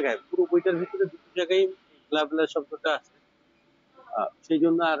দুটো জায়গায়, পুরো বইটার ভিতরে দুটো জায়গায় গ্লাভলা শব্দটা আছে, সেই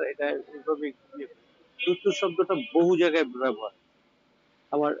জন্য আর এটা এইভাবে দুটো শব্দটা বহু জায়গায় ব্যবহার।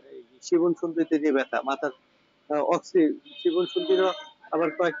 আমার শিবন সন্ধিতে যে ব্যথা মাথার শিবন সন্ধিরও আবার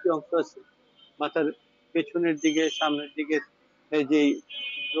কয়েকটি অংশ আছে, মাথার পেছনের দিকে, সামনের দিকে এই যে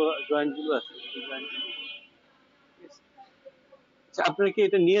জয়েন্ট গুলো আছে, এই joint গুলো। আচ্ছা, আপনারা কি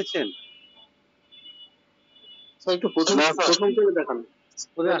এটা নিয়েছেন? স্যার, একটু প্রথম থেকে দেখান।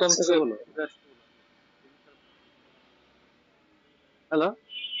 প্রথম থেকে হলো। হ্যালো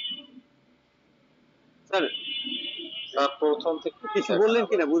স্যার, স্যার, প্রথম থেকে কিছু বললেন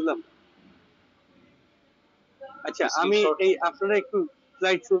কিনা বুঝলাম না। আচ্ছা, আমি এই আপনারা একটু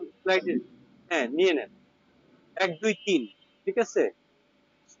স্লাইড হ্যাঁ নিয়ে নেন, 1 2 3, ঠিক আছে।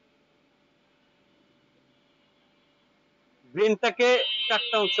 ব্রেনটাকে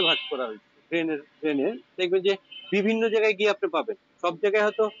 4টা অংশে ভাগ করা হয়েছে। ব্রেনের দেখবেন যে বিভিন্ন জায়গায় গিয়ে আপনি পাবেন, সব জায়গায়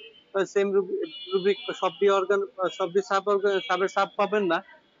হয়তো সেম রুব্রিক সবই অর্গান, সবই সাব অর্গান, সাবের সাব পাবেন না,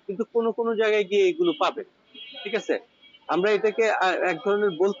 কিন্তু কোন কোন জায়গায় গিয়ে এগুলো পাবেন। ঠিক আছে, আমরা এটাকে এক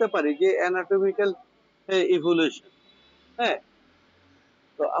ধরনের বলতে পারি যে অ্যানাটমিক্যাল ইভলিউশন। হ্যাঁ,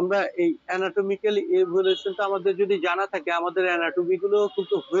 তো আমরা এই অ্যানাটমিক্যাল ইভ্যালুয়েশনটা আমাদের যদি জানা থাকে, আমাদের অ্যানাটমি গুলো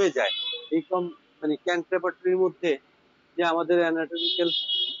কিন্তু হয়ে যায় এই কম মানে ক্যান্ট্রাপাটরির মধ্যে, যে আমাদের অ্যানাটমিক্যাল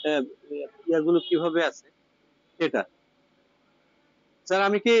ইয়াগুলো কিভাবে আছে সেটা। স্যার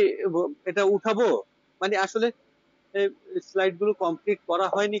আমি কি এটা উঠাবো? মানে আসলে স্লাইড গুলো কমপ্লিট করা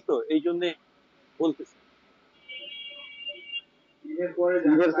হয়নি তো, এই জন্য বলতেছি। ঈদের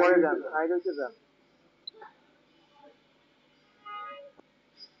পরে যান, সাইড হইতে যান।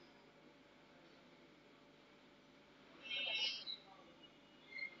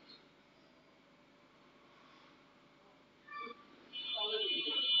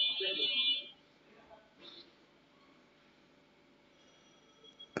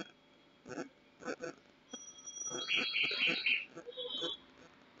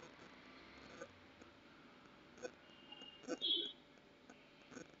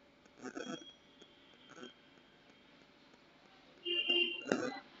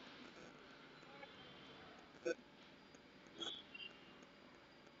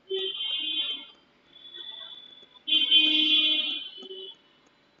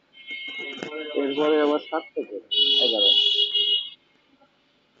 এরপরে আবার 7 থেকে 11।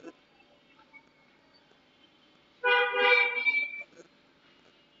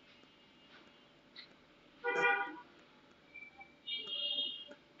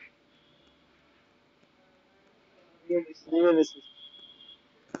 নিয়ে নিছি।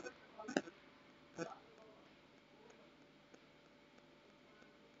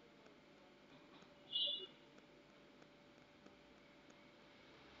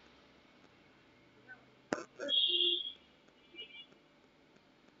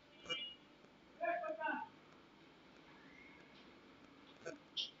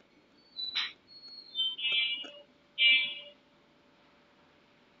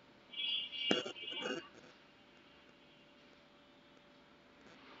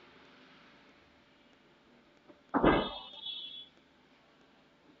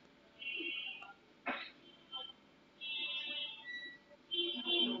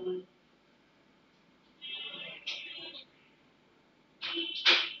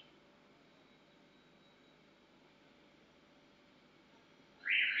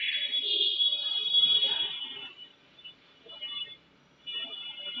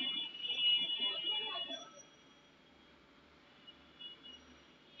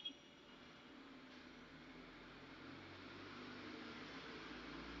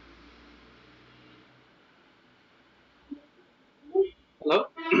 হ্যালো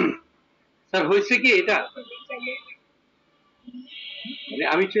স্যার, হয়েছে কি এটা? মানে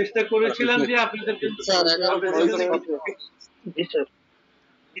আমি চেষ্টা করেছিলাম যে আপনাদের স্যার এখন হইছে। জি স্যার।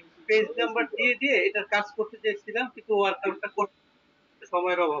 পেজ নাম্বার দিয়ে দিয়ে এটা কাজ করতে চেয়েছিলাম, কিন্তু ওয়ার্কআউটটা করতে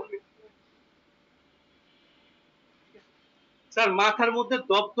সময়ের অভাবে। স্যার মাথার মধ্যে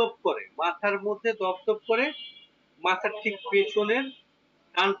দপদপ করে, মাথার মধ্যে দপদপ করে, মাথার ঠিক পেছনের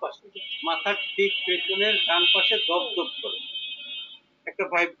ডান পাশে, মাথার ঠিক পেছনের ডান পাশে দপদপ করে একটা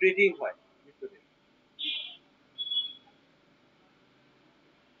ভাইব্রেটিং হয় ভিতরে।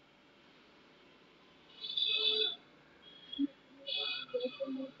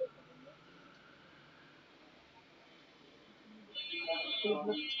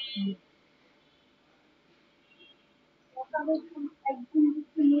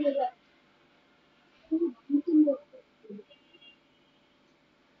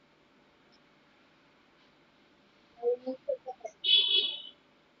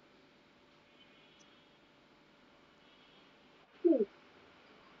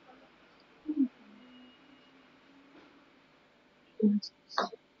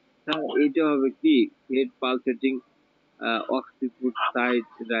 হ্যাঁ, এইটা হবে কি হেড পালসেটিং অক্সিফুট সাইড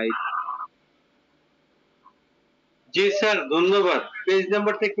রাইট। জি স্যার, ধন্যবাদ। পেজ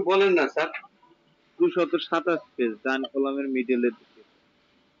নাম্বারটা একটু বলেন না স্যার। 227 পেজ, ডান কলামের মিডলের দিকে।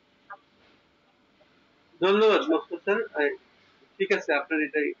 ধন্যবাদ মোস্তাক স্যার। ঠিক আছে, আপনার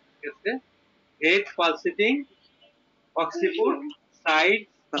এটাই ঠিক আছে। Head pulsating অক্সিফুট side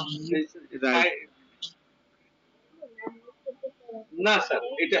right. না স্যার,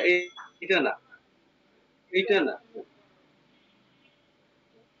 এটা না, এটা না।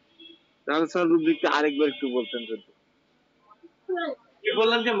 তাহলে স্যার রুব্রিকটা আরেকবার একটু বলতেন যদি। কি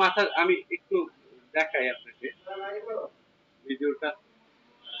বললাম যে মাথার, আমি একটু দেখাই আপনাকে ভিডিওটা।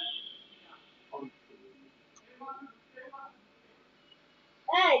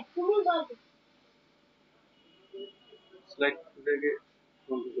 স্লাইড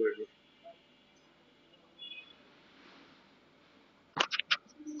বন্ধ করে দিই।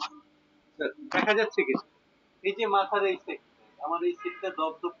 দেখা যাচ্ছে কি? এই যে মাথার এই সেট, আমার এই সেটটা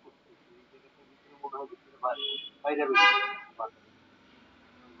দপদপ করছে, এই জায়গাটার ভিতরে মনে হয় ভিতরে বাইরে বেরিয়ে যাচ্ছে।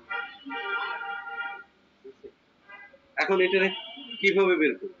 এখন এটা কিভাবে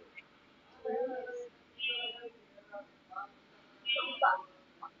বের করবো?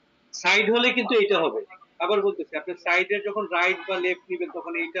 সাইড হলে কিন্তু এটা হবে। আবার বলতেছি, আপনি সাইডে যখন রাইট বা লেফট নিবেন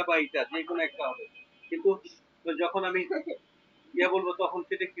তখন এইটা বা এইটা যে কোনো একটা হবে, কিন্তু যখন আমি বলবো তখন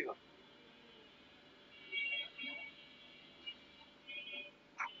সেটা কি হবে?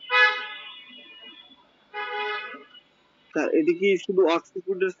 স্যার এটা কি শুধু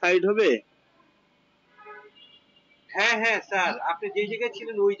অক্সিফোর্ডের সাইড হবে? হ্যাঁ হ্যাঁ স্যার, আপনি যে জায়গায়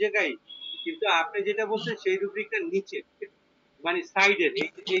ছিলেন ওই জায়গায়, কিন্তু আপনি যেটা বলছেন সেই রুব্রিকটা নিচে, মানে সাইডের,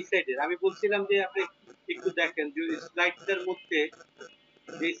 এই সাইডের। আমি বলছিলাম যে আপনি একটু দেখেন যে স্লাইডটার মধ্যে,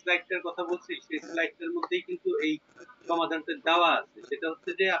 যে স্লাইডটার কথা বলছি সেই স্লাইডটার মধ্যেই কিন্তু এই সমাধানটা দেওয়া আছে। সেটা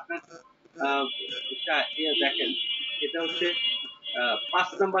হচ্ছে যে আপনার দেখেন, এটা হচ্ছে 5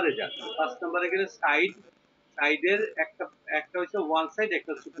 নম্বরে যান। 5 নম্বরে গেলে সাইডের একটা একটা হচ্ছে ওয়ান সাইড,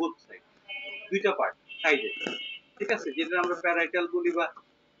 একটা হচ্ছে বোথ সাইড, দুইটা পার্ট সাইডের। ঠিক আছে, যেটা আমরা প্যারাইটাল বলি বা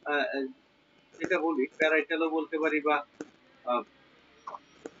যেটা বলি প্যারাইটালও বলতে পারি বা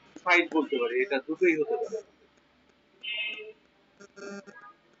সাইড বলতে পারি, এটা দুটোই হতে পারে।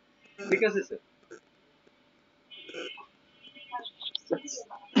 ঠিক আছে স্যার?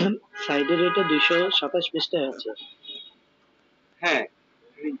 সাইডের এটা 227 পৃষ্ঠায় আছে। হ্যাঁ,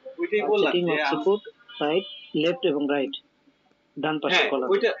 ওইটাই বললাম চেকিং যে অক্সিফোর্ড সাইড লেফট এবং রাইট ডান পাশের হ্যাঁ, কলাম।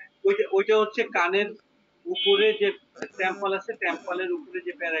 ওইটা হচ্ছে কানের উপরে যে টেম্পল আছে, টেম্পলের উপরে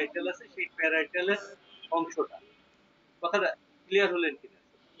যে প্যারাইটাল আছে, সেই প্যারাইটালের অংশটা। কথাটা ক্লিয়ার হলেন কিনা?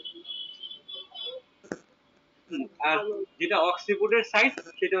 আর যেটা অক্সিবোর্ডের সাইড,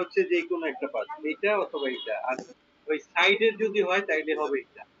 সেটা হচ্ছে যে কোনো একটা পার্ট, এইটা অথবা এইটা। আর ওই সাইডের যদি হয় তাইলে হবে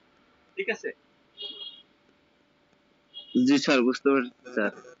এইটা। ঠিক আছে? জি স্যার, বুঝতে পারছি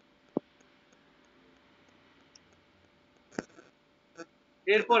স্যার।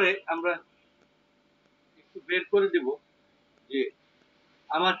 এরপরে আমরা একটু বের করে দেব যে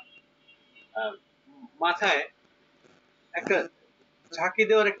আমার মাথায় একটা ঝাঁকি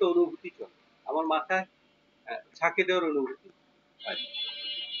দেওয়ার একটা অনুভূতি চলে। আমার মাথায় ঝাঁকি দেওয়ার অনুভূতি হয়।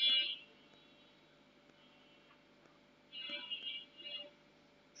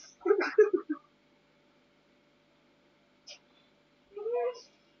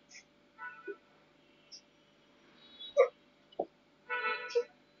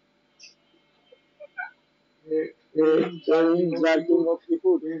 জার্কিং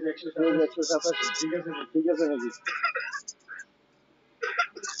অক্সিফোর্ড 187, ঠিক আছে নাকি?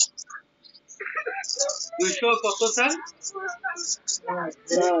 200 কত স্যার?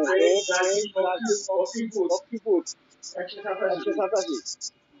 অক্সিফোর্ড 187।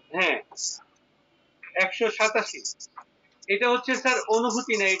 হ্যাঁ, 187। এটা হচ্ছে স্যার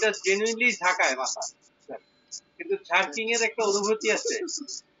অনুভূতি না, এটা জেনুইনলি ঝাঁকায় মাথা। কিন্তু ঝার্কিং এর একটা অনুভূতি আছে।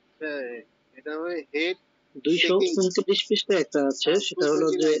 এটা হয় হেড 229 পৃষ্ঠায় একটা আছে, সেটা হলো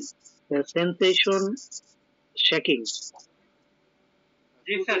যে সেন্সেশন শেকিং।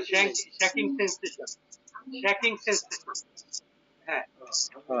 জি sir, shaking sensation, shaking sensation. হ্যাঁ,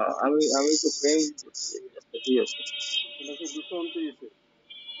 আমি তো ফ্রেম ঠিক আছে। এটা কি 229?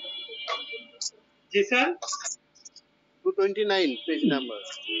 জি sir, 229 page number.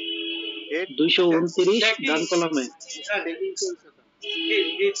 Head 229 Checking. ডান কলামে।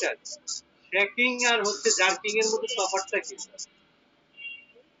 জি স্যার। শেকিং আর হচ্ছে জার্কিং এর মধ্যে তফাৎটা কি?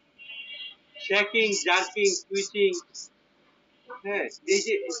 শেকিং, জার্কিং, সুইচিং, হ্যাঁ, এই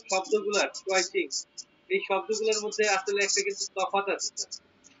যে শব্দগুলা, টুয়াইচিং, এই শব্দগুলোর মধ্যে আসলে একটা কিন্তু তফাৎ আছে স্যার।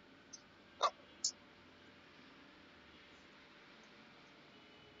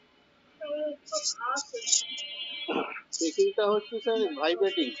 চেকিংটা হচ্ছে স্যার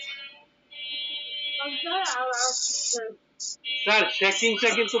ভাইব্রেটিং। স্যার, শেকিংটা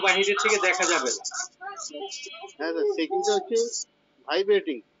কিন্তু বাহিরের থেকে দেখা যাবে না। হ্যাঁ স্যার, চেকিংটা হচ্ছে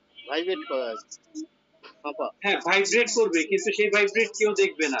ভাইব্রেটিং, ভাইব্রেট করা আছে। হ্যাঁ, ভাইব্রেট করবে, কিন্তু সেই ভাইব্রেট কেউ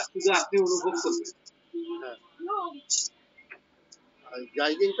দেখবে না, শুধু আপনি অনুভব করবেন। হ্যাঁ, আর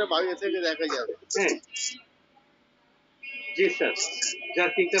জার্কিংটা বাইরে থেকে দেখা যাবে। হ্যাঁ, জি স্যার,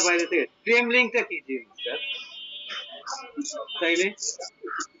 জার্কিংটা বাইরে থেকে। ট্রেমলিংটা কি জিনিস স্যার তাইলে?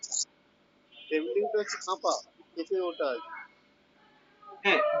 ট্রেমলিংটা হচ্ছে কাঁপা, কেঁপে ওঠা আছে।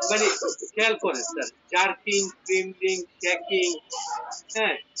 হ্যাঁ, মানে খেয়াল করেন স্যার, জার্কিং, ট্রেমলিং, শেকিং,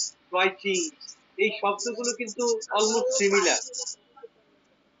 হ্যাঁ, টুয়াইচিং, এই শব্দগুলো কিন্তু অলমোস্ট সিমিলার।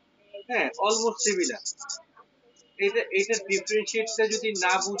 হ্যাঁ, অলমোস্ট সিমিলার। এটা ডিফারেন্সিয়েটটা যদি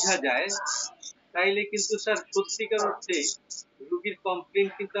না বোঝা যায়, তাইলে কিন্তু স্যার সত্যিকার অর্থে রোগীর কমপ্লেন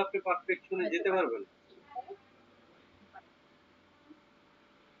কিন্তু আপনি পারফেকশনে যেতে পারবেন।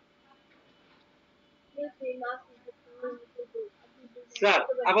 স্যার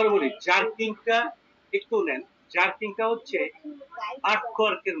আবার বলি, জার্কিংটা একটু নেন। জার্কিংটা হচ্ছে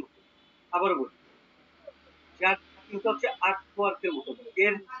আর্টওয়ার্কের মতো। আবার বলি, জার্কিংটা হচ্ছে আর্টওয়ার্কের মতো।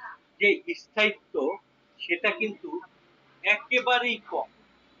 এর যে স্থায়িত্ব সেটা কিন্তু একেবারেই কম,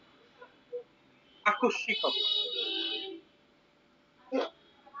 আকস্মিক হবে।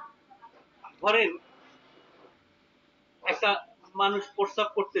 ধরেন একটা মানুষ প্রস্রাব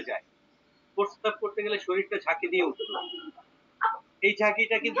করতে যায়, প্রস্রাব করতে গেলে শরীরটা ঝাঁকি দিয়ে উঠে, এই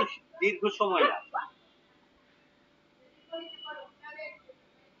ঝাঁকিটা কিন্তু দীর্ঘ সময় না।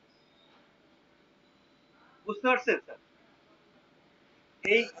 বুঝতে পারছেন স্যার?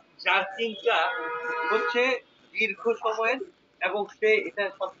 এই জার্কিংটা হচ্ছে দীর্ঘ সময়ের, এবং সে এটা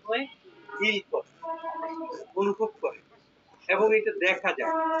সবসময় ফিল করে, অনুভব করে, এবং এটা দেখা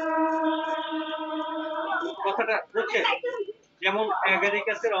যায়। কথাটা বুঝছেন? যেমন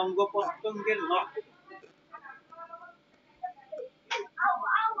অ্যাগারিকাসের অঙ্গ প্রত্যঙ্গের নষ্ট।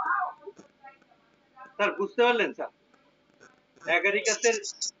 স্যার বুঝতে পারলেন স্যার? অ্যাগারিকাসের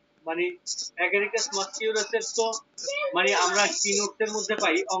মানে অ্যাগারিকাস মাস্কিউলাসের তো মানে আমরা কি নোটসের মধ্যে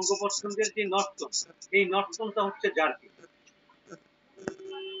পাই অঙ্গ প্রত্যঙ্গের যে নর্তন, এই নর্তনটা হচ্ছে জার্কিং।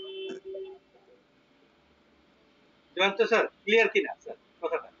 জয়ন্ত স্যার ক্লিয়ার কিনা স্যার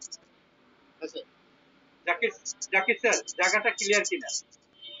কথাটা? জাকির জাকির স্যার জায়গাটা ক্লিয়ার কিনা?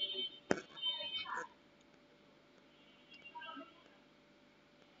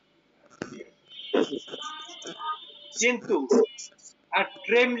 কিন্তু আর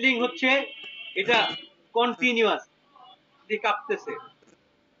ট্রেমলিং হচ্ছে এটা কন্টিনিউয়াস কাঁপতেছে।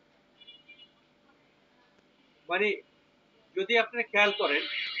 মানে যদি আপনি খেয়াল করেন,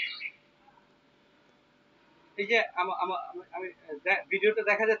 এই যে আমি ভিডিওটা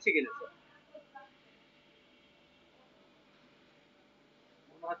দেখা যাচ্ছে কিনা স্যার?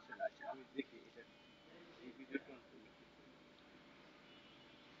 মনে হচ্ছে না। আচ্ছা, আমি দেখি এটা, এই ভিডিওটা।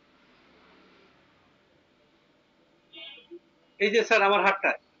 এই যে স্যার আমার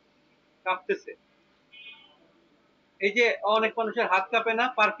হাতটা কাঁপতেছে। এই যে অনেক মানুষের হাত কাঁপে না,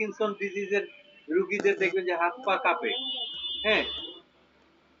 পার্কিনসন ডিজিজের রোগীদের দেখবেন যে হাত পা কাঁপে। হ্যাঁ,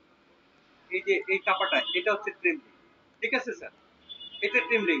 এই যে এই কাঁপাটা, এটা হচ্ছে ট্রেমলিং। ঠিক আছে স্যার, এটা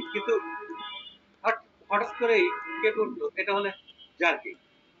ট্রেমলিং। কিন্তু হঠাৎ করেই কে করলো, এটা হলে জার্কিং।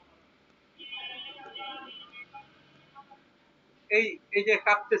 এই এই যে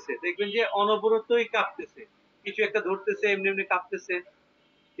কাঁপতেছে, দেখবেন যে অনবরতই কাঁপতেছে। কিছু একটা ধরতেছে এমনি এমনি কাঁপতেছে,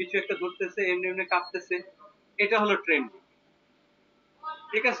 কিছু একটা ধরতেছে এমনি এমনি কাঁপতেছে, এটা হলো ট্রেমলিং।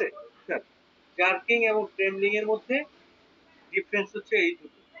 ঠিক আছে স্যার? জার্কিং এবং ট্রেমলিং এর মধ্যে ডিফারেন্স হচ্ছে এই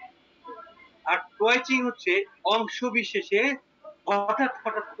দুটো। আর টয়েচিং হচ্ছে অংশ বিশেষে হঠাৎ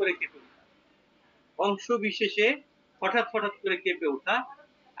হঠাৎ করে কেঁপে ওঠা, অংশ বিশেষে হঠাৎ হঠাৎ করে কেঁপে ওঠা।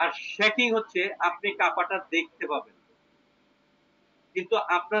 আর শেকিং হচ্ছে আপনি কাঁপাটা দেখতে পাবেন, কিন্তু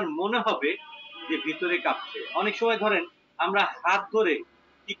আপনার মনে হবে যে ভিতরে কাঁপছে। অনেক সময় ধরেন আমরা হাত ধরে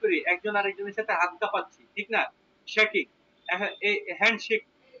কি করি, একজন আরেকজনের সাথে হাত কাঁপাচ্ছি, ঠিক না? Shaking, handshake.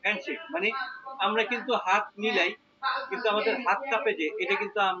 হ্যান্ডশেক মানে আমরা কিন্তু হাত মিলাই, কিন্তু আমাদের হাত কাঁপে যে, এটা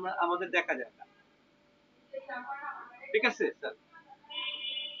কিন্তু আমরা আমাদের দেখা যায় না। ঠিক আছে স্যার?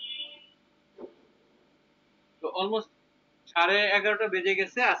 তো অলমোস্ট 11:30 বেজে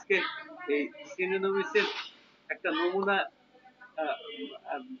গেছে। আজকে এই সিনোনিমসের একটা নমুনা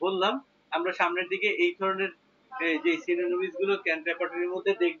বললাম। আমরা সামনের দিকে এই ধরনের যে সিনোনিমস গুলো ক্যান্ট রেপার্টরির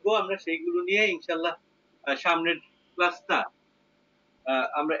মধ্যে দেখবো, আমরা সেইগুলো নিয়ে ইনশাল্লাহ সামনের ক্লাসটা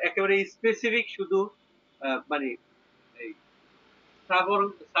আমরা একেবারে স্পেসিফিক শুধু মানে এই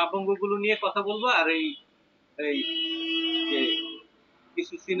শ্রাবঙ্গগুলো নিয়ে কথা বলবো, আর এই এই যে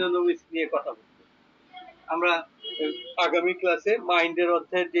কিছু সিনোনিমস নিয়ে কথা বলবো। আমরা আগামী ক্লাসে মাইন্ডের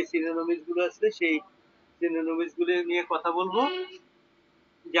অধ্যায়ের যে সিনোনিমস গুলো আছে সেই সিনোনিমস গুলো নিয়ে কথা বলবো।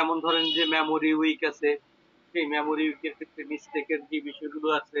 যেমন ধরেন যে মেমোরি উইক আছে, সেই মেমোরি উইকের ক্ষেত্রে মিস্টেকের যে বিষয়গুলো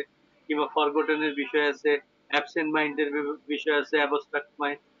আছে, কিংবা ফরগটেনের বিষয় আছে, অ্যাবসেন্ট মাইন্ডের বিষয় আছে,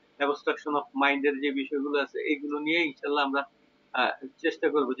 অ্যাবস্ট্রাকশন অফ মাইন্ডের যে বিষয়গুলো আছে, এইগুলো নিয়ে ইনশাল্লাহ আমরা চেষ্টা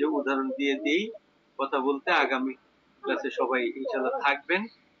করব যে উদাহরণ দিয়ে দিয়েই কথা বলতে। আগামী ক্লাসে সবাই ইনশাল্লাহ থাকবেন।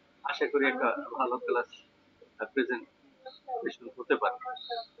 আশা করি একটা ভালো ক্লাস প্রেজেন্টেশন হতে পারে।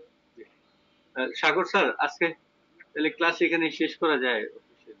 সাগর স্যার, আজকে তাহলে ক্লাস এখানে শেষ করা যায়?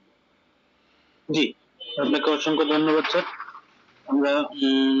 জি, আপনাকে অসংখ্য ধন্যবাদ স্যার। আমরা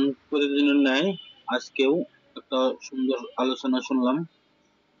প্রতিদিনের ন্যায় আজকেও একটা সুন্দর আলোচনা শুনলাম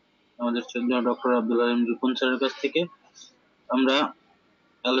আমাদের শ্রদ্ধেয় ডক্টর আব্দুল আলিম রিপন স্যারের কাছ থেকে। আমরা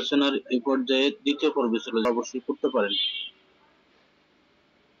আলোচনার এই পর্যায়ে দ্বিতীয় পর্বে চলে যাব। অবশ্যই করতে পারেন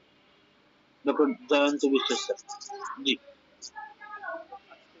ডক্টর জয়ন্ত বিশ্বাস স্যার। জি,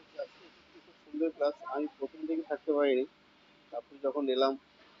 সুন্দর ক্লাস। আমি প্রথম দিকে থাকতে পারিনি, তারপর যখন এলাম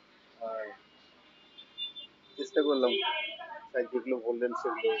চেষ্টা করলাম স্যার যেগুলো বললেন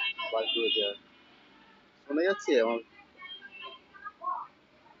সেগুলো বার করে দেওয়ার। শোনা যাচ্ছে আমার?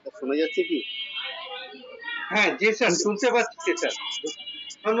 শোনা যাচ্ছে কি? হ্যাঁ জি স্যার, শুনতে পাচ্ছি স্যার।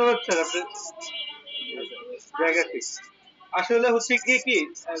 ধন্যবাদ স্যার আপনার জায়গাটি। আসলে হচ্ছে কি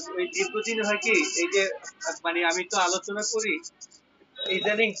ওই দীর্ঘদিন হয় কি এই যে মানে আমি তো আলোচনা করি,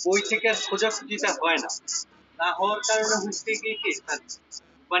 ইদানিং বই থেকে আর খোঁজাখুঁজিটা হয় না। না হওয়ার কারণে হচ্ছে কি স্যার,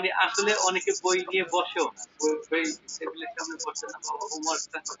 মানে আসলে অনেকে বই নিয়ে বসেও না, বই টেবিলের সামনে বসে না,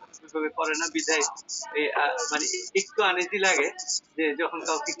 হোমওয়ার্কটা ওইভাবে করে না বিধায় মানে একটু আনইজি লাগে যে যখন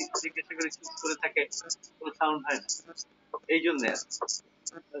কাউকে কিছু জিজ্ঞাসা করে চুপ করে থাকে, কোনো সাউন্ড হয় না, এই জন্য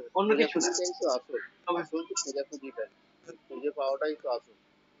অন্য কিছু না। খোঁজাখুঁজিটাই তো আসল, আসল তো খোঁজাখুঁজিটাই, খুঁজে পাওয়াটাই তো আসল।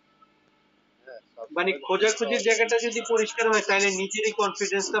 হ্যাঁ, মানে সবসময় খোঁজাখুঁজির জায়গাটা যদি পরিষ্কার হয় তাহলে নিজেরই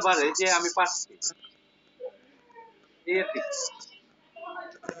কনফিডেন্সটা বাড়ে যে আমি পারছি, এই আর কি।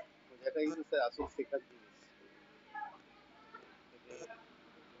 খোঁজাটাই তো স্যার আসল শেখার জিনিস।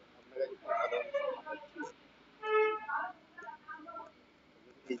 আপনার কাছে খুব সাধারণ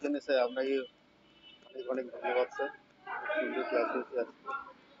এই জন্য স্যার আপনাকে অনেক অনেক ধন্যবাদ স্যার, সুন্দর ক্লাস হয়েছে আজকে।